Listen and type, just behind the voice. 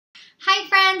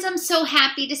friends, I'm so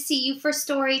happy to see you for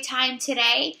story time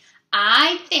today.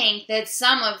 I think that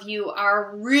some of you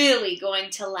are really going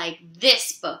to like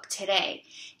this book today.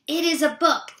 It is a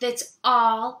book that's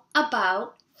all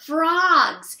about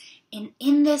frogs. And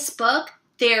in this book,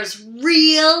 there's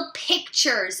real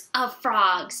pictures of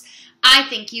frogs. I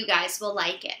think you guys will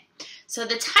like it. So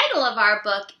the title of our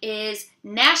book is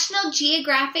National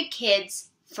Geographic Kids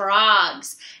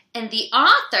Frogs. And the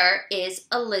author is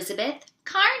Elizabeth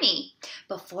Carney.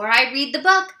 Before I read the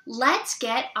book, let's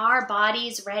get our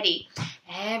bodies ready.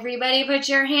 Everybody put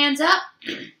your hands up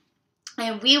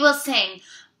and we will sing,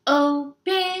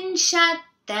 open, shut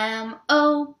them,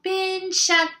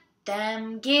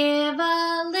 give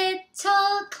a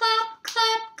little clap,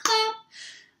 clap, clap.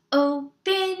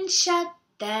 Open, shut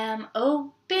them,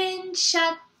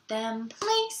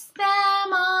 place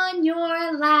them on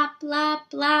your lap, lap,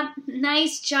 lap.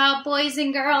 Nice job, boys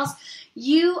and girls.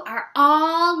 You are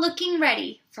all looking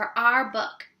ready for our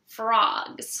book,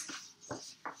 Frogs.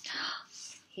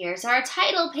 Here's our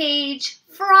title page,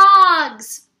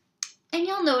 Frogs. And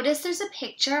you'll notice there's a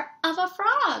picture of a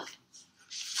frog.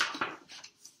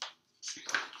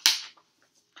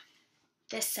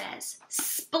 This says,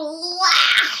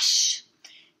 splash,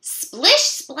 splish,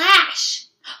 splash.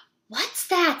 What's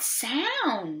that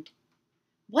sound?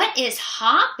 What is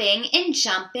hopping and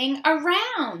jumping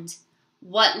around?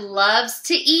 What loves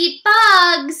to eat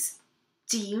bugs?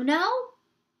 Do you know?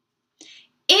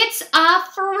 It's a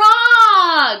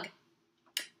frog.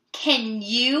 Can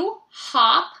you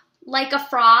hop like a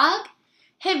frog?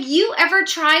 Have you ever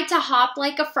tried to hop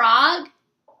like a frog?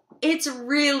 It's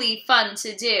really fun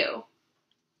to do.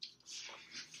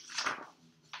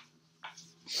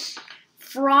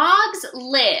 Frogs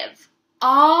live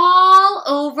all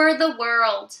over the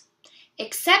world,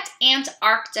 except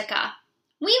Antarctica.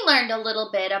 We learned a little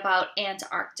bit about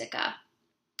Antarctica.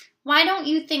 Why don't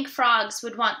you think frogs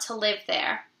would want to live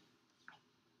there?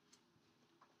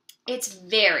 It's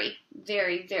very,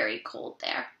 very, very cold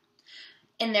there.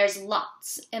 And there's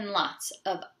lots and lots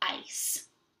of ice.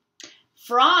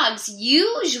 Frogs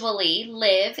usually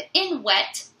live in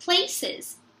wet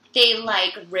places. They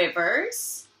like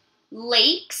rivers,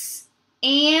 lakes,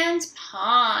 and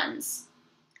ponds.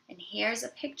 And here's a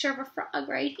picture of a frog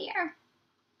right here.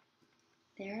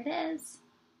 There it is.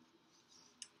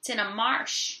 It's in a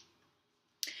marsh.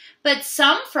 But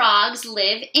some frogs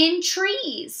live in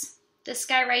trees. This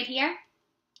guy right here,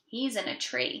 he's in a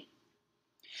tree.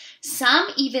 Some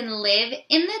even live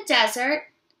in the desert.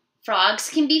 Frogs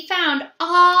can be found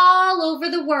all over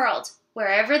the world.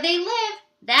 Wherever they live,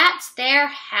 that's their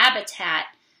habitat.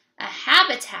 A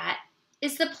habitat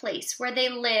is the place where they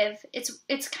live.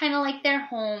 It's kind of like their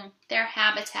home, their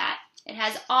habitat. It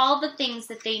has all the things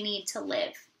that they need to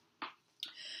live.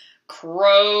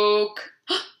 Croak.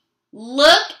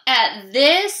 Look at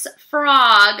this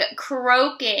frog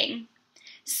croaking.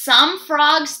 Some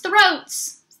frogs'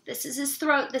 throats, this is his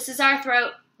throat, this is our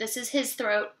throat, this is his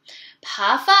throat,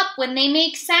 puff up when they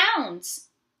make sounds.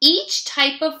 Each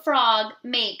type of frog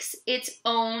makes its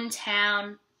own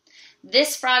sound.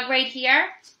 This frog right here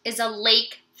is a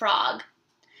lake frog.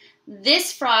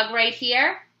 This frog right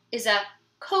here is a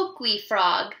Coakley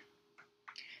Frog.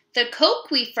 The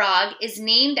Coakley Frog is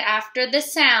named after the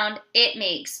sound it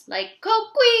makes, like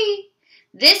Coakley.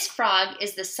 This frog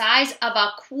is the size of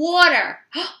a quarter.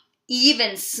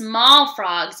 Even small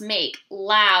frogs make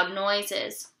loud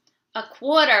noises. A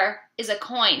quarter is a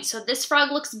coin, so this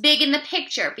frog looks big in the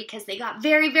picture because they got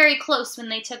very, very close when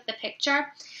they took the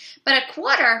picture. But a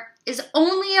quarter is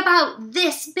only about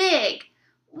this big.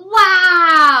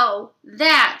 Wow!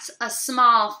 That's a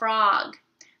small frog.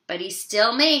 But he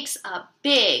still makes a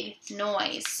big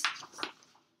noise.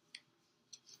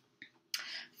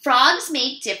 Frogs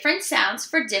make different sounds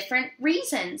for different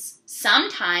reasons.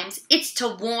 Sometimes it's to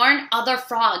warn other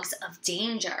frogs of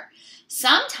danger.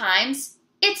 Sometimes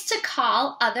it's to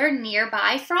call other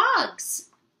nearby frogs.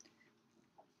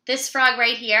 This frog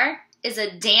right here is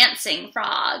a dancing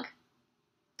frog.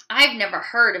 I've never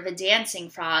heard of a dancing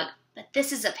frog, but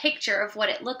this is a picture of what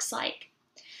it looks like.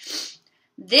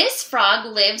 This frog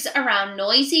lives around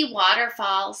noisy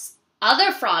waterfalls.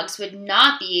 Other frogs would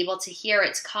not be able to hear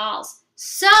its calls,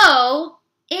 so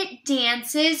it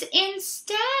dances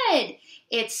instead.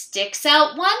 It sticks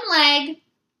out one leg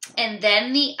and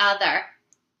then the other.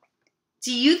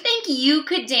 Do you think you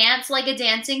could dance like a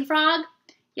dancing frog?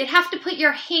 You'd have to put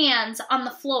your hands on the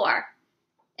floor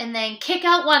and then kick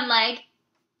out one leg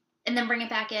and then bring it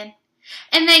back in.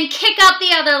 And then kick out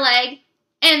the other leg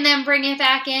and then bring it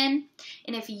back in.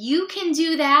 And if you can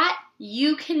do that,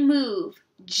 you can move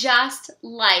just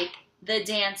like the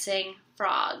dancing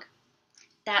frog.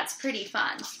 That's pretty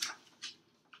fun.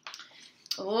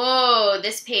 Oh,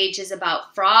 this page is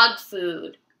about frog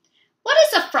food. What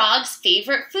is a frog's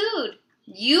favorite food?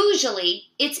 Usually,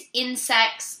 it's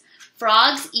insects.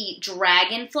 Frogs eat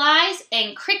dragonflies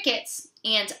and crickets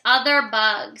and other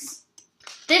bugs.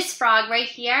 This frog right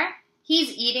here,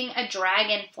 he's eating a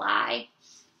dragonfly.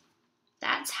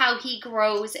 That's how he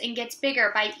grows and gets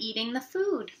bigger, by eating the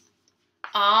food.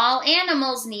 All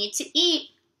animals need to eat.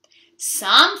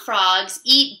 Some frogs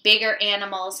eat bigger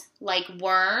animals like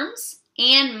worms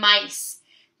and mice.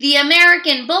 The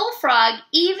American bullfrog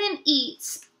even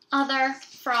eats other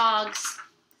frogs.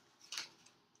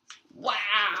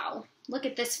 Wow! Look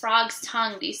at this frog's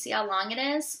tongue. Do you see how long it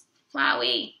is?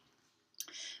 Wowee.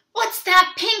 What's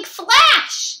that pink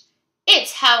flash?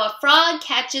 It's how a frog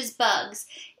catches bugs.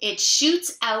 It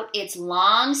shoots out its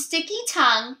long, sticky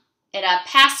tongue at a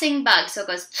passing bug. So it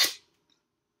goes.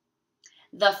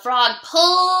 The frog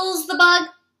pulls the bug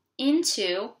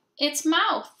into its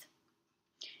mouth.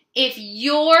 If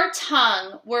your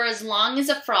tongue were as long as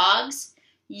a frog's,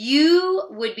 you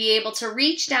would be able to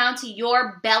reach down to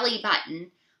your belly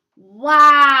button.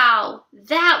 Wow,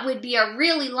 that would be a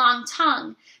really long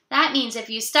tongue. That means if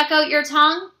you stuck out your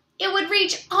tongue, it would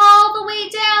reach all the way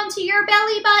down to your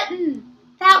belly button.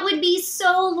 That would be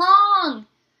so long.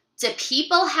 Do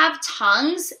people have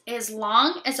tongues as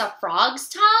long as a frog's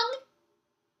tongue?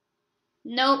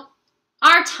 Nope,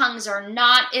 our tongues are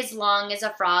not as long as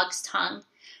a frog's tongue.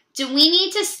 Do we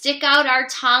need to stick out our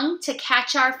tongue to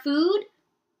catch our food?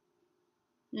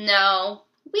 No,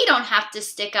 we don't have to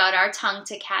stick out our tongue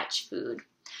to catch food.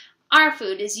 Our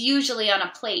food is usually on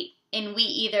a plate, and we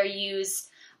either use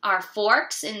our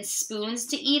forks and spoons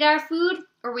to eat our food,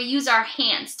 or we use our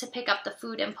hands to pick up the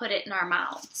food and put it in our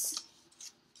mouths.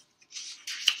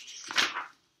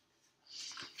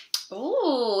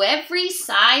 Ooh, every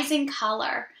size and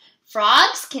color.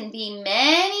 Frogs can be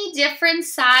many different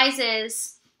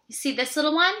sizes. You see this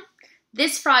little one?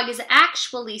 This frog is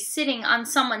actually sitting on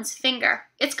someone's finger.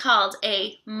 It's called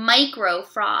a micro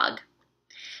frog.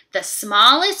 The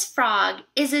smallest frog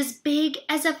is as big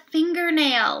as a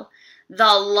fingernail.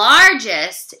 The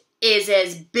largest is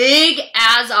as big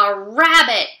as a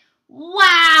rabbit.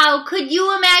 Wow, could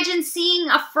you imagine seeing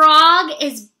a frog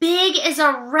as big as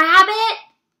a rabbit?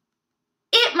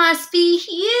 It must be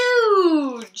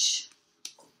huge.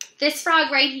 This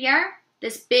frog right here,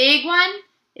 this big one,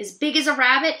 as big as a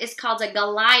rabbit, is called a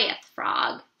Goliath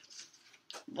frog.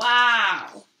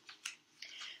 Wow.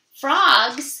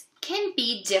 Frogs can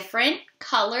be different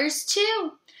colors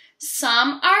too.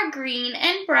 Some are green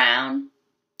and brown.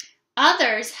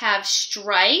 Others have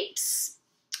stripes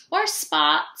or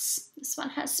spots. This one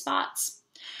has spots.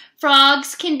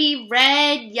 Frogs can be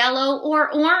red, yellow,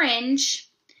 or orange.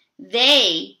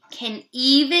 They can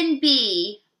even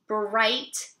be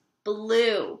bright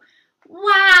blue.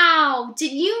 Wow!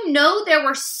 Did you know there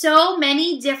were so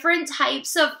many different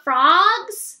types of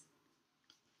frogs?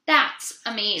 That's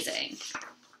amazing.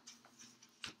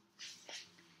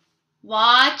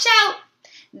 Watch out!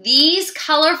 These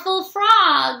colorful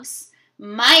frogs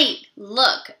might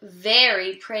look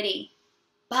very pretty,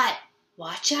 but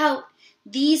watch out.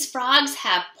 These frogs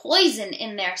have poison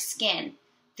in their skin.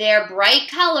 Their bright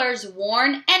colors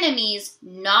warn enemies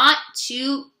not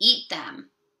to eat them,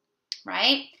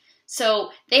 right?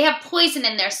 So they have poison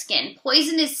in their skin.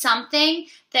 Poison is something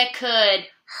that could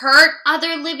hurt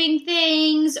other living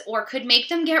things or could make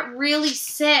them get really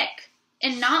sick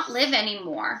and not live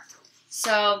anymore.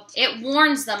 So it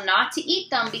warns them not to eat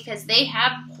them because they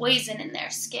have poison in their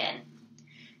skin.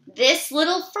 This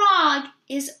little frog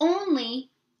is only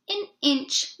an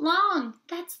inch long.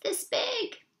 That's this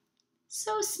big.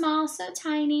 So small, so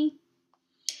tiny.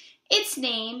 Its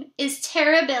name is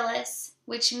Terribilis,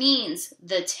 which means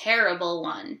the terrible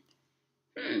one.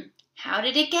 How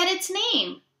did it get its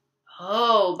name?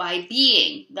 Oh, by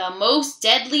being the most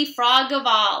deadly frog of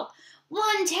all.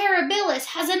 One Terribilis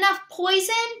has enough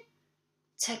poison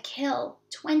to kill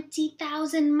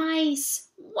 20,000 mice.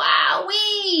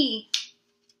 Wowee!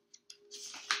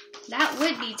 That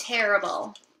would be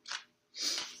terrible.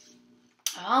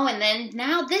 Oh, and then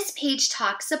now this page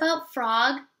talks about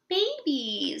frog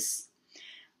babies.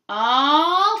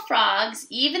 All frogs,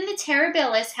 even the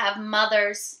Terribilis, have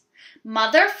mothers.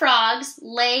 Mother frogs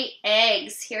lay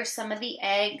eggs. Here's some of the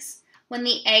eggs. When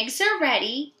the eggs are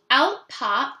ready, out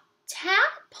pop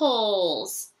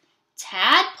tadpoles.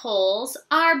 Tadpoles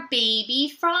are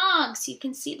baby frogs. You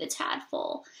can see the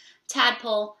tadpole,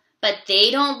 but they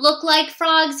don't look like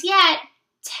frogs yet.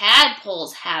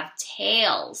 Tadpoles have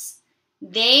tails.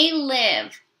 They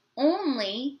live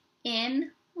only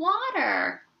in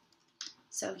water.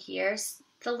 So here's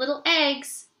the little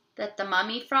eggs that the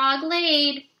mummy frog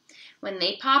laid. When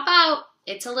they pop out,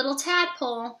 it's a little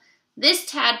tadpole. This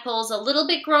tadpole's a little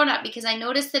bit grown up because I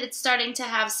noticed that it's starting to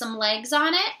have some legs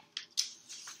on it.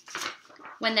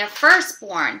 When they're first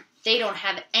born, they don't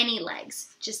have any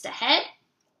legs, just a head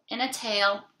and a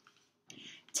tail.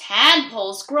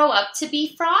 Tadpoles grow up to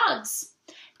be frogs.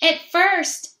 At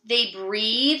first, they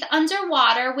breathe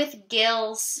underwater with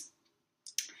gills.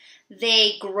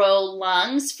 They grow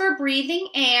lungs for breathing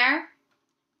air.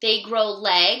 They grow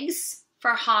legs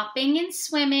for hopping and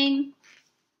swimming.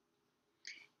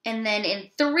 And then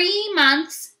in 3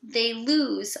 months, they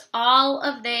lose all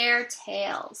of their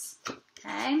tails.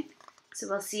 Okay, so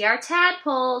we'll see our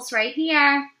tadpoles right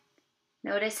here.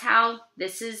 Notice how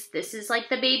this is like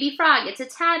the baby frog. It's a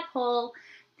tadpole.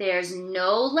 There's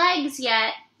no legs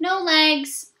yet. No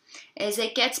legs. As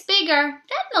it gets bigger,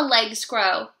 then the legs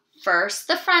grow. First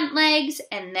the front legs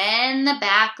and then the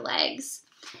back legs.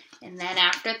 And then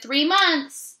after 3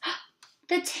 months,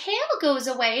 the tail goes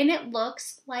away and it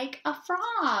looks like a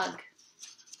frog.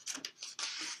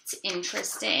 It's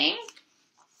interesting.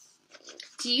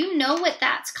 Do you know what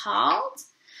that's called?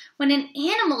 When an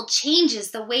animal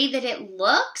changes the way that it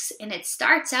looks and it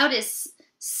starts out as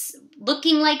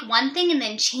looking like one thing and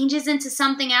then changes into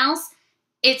something else,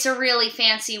 it's a really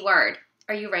fancy word.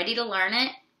 Are you ready to learn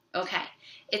it? Okay.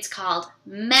 It's called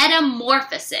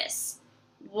metamorphosis.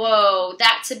 Whoa,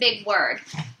 that's a big word.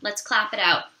 Let's clap it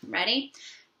out. Ready?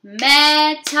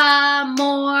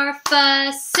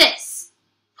 Metamorphosis.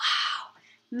 Wow.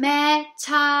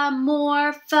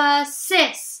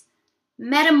 Metamorphosis.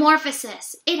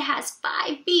 Metamorphosis. It has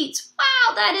 5 beats.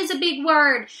 Wow, that is a big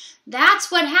word.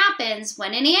 That's what happens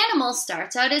when an animal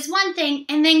starts out as one thing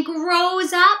and then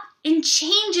grows up and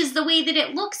changes the way that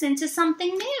it looks into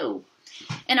something new.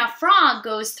 And a frog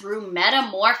goes through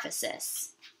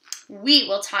metamorphosis. We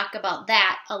will talk about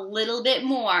that a little bit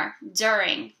more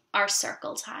during our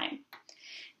circle time.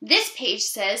 This page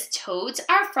says toads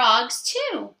are frogs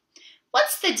too.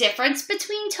 What's the difference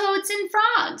between toads and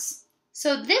frogs?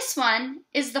 So this one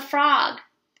is the frog.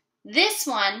 This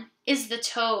one is the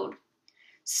toad.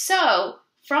 So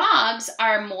frogs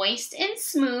are moist and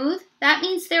smooth. That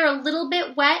means they're a little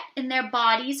bit wet and their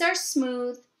bodies are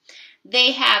smooth.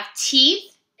 They have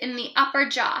teeth in the upper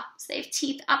jaw. So they have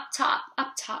teeth up top,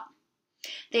 up top.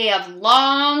 They have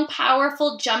long,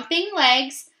 powerful jumping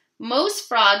legs. Most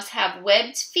frogs have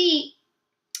webbed feet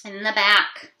in the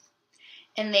back.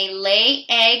 And they lay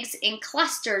eggs in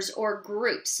clusters or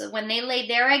groups. So when they lay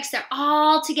their eggs, they're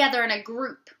all together in a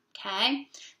group, okay?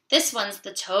 This one's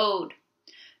the toad.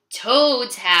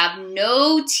 Toads have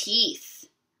no teeth,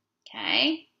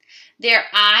 okay? Their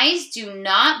eyes do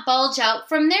not bulge out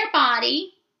from their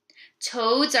body.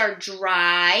 Toads are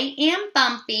dry and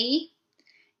bumpy.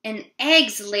 And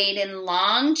eggs laid in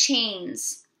long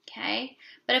chains, okay?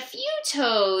 But a few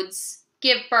toads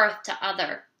give birth to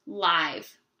other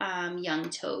live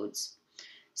young toads.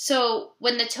 So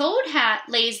when the toad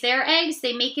lays their eggs,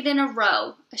 they make it in a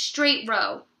row, a straight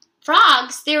row.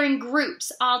 Frogs, they're in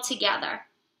groups all together.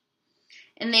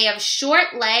 And they have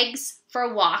short legs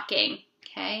for walking,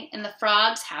 okay? And the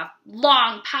frogs have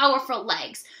long, powerful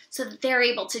legs so that they're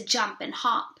able to jump and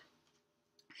hop.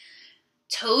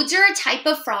 Toads are a type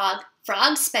of frog.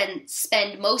 Frogs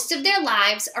spend most of their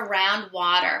lives around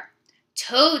water.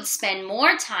 Toads spend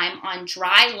more time on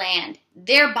dry land.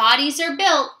 Their bodies are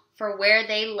built for where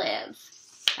they live.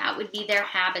 That would be their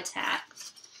habitat.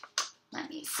 Let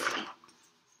me see.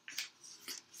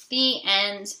 The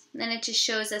end. And then it just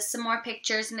shows us some more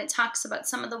pictures and it talks about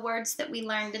some of the words that we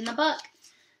learned in the book.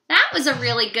 That was a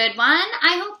really good one.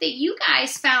 I hope that you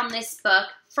guys found this book,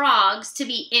 Frogs, to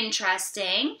be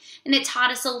interesting. And it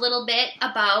taught us a little bit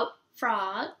about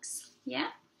frogs. Yeah.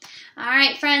 All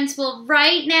right, friends. Well,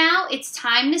 right now it's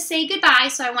time to say goodbye.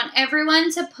 So I want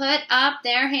everyone to put up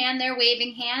their hand, their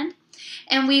waving hand.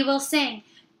 And we will sing,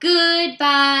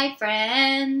 goodbye,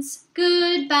 friends.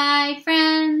 Goodbye,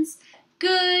 friends.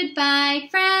 Goodbye,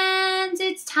 friends.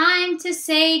 It's time to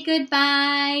say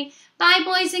goodbye. Bye,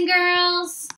 boys and girls.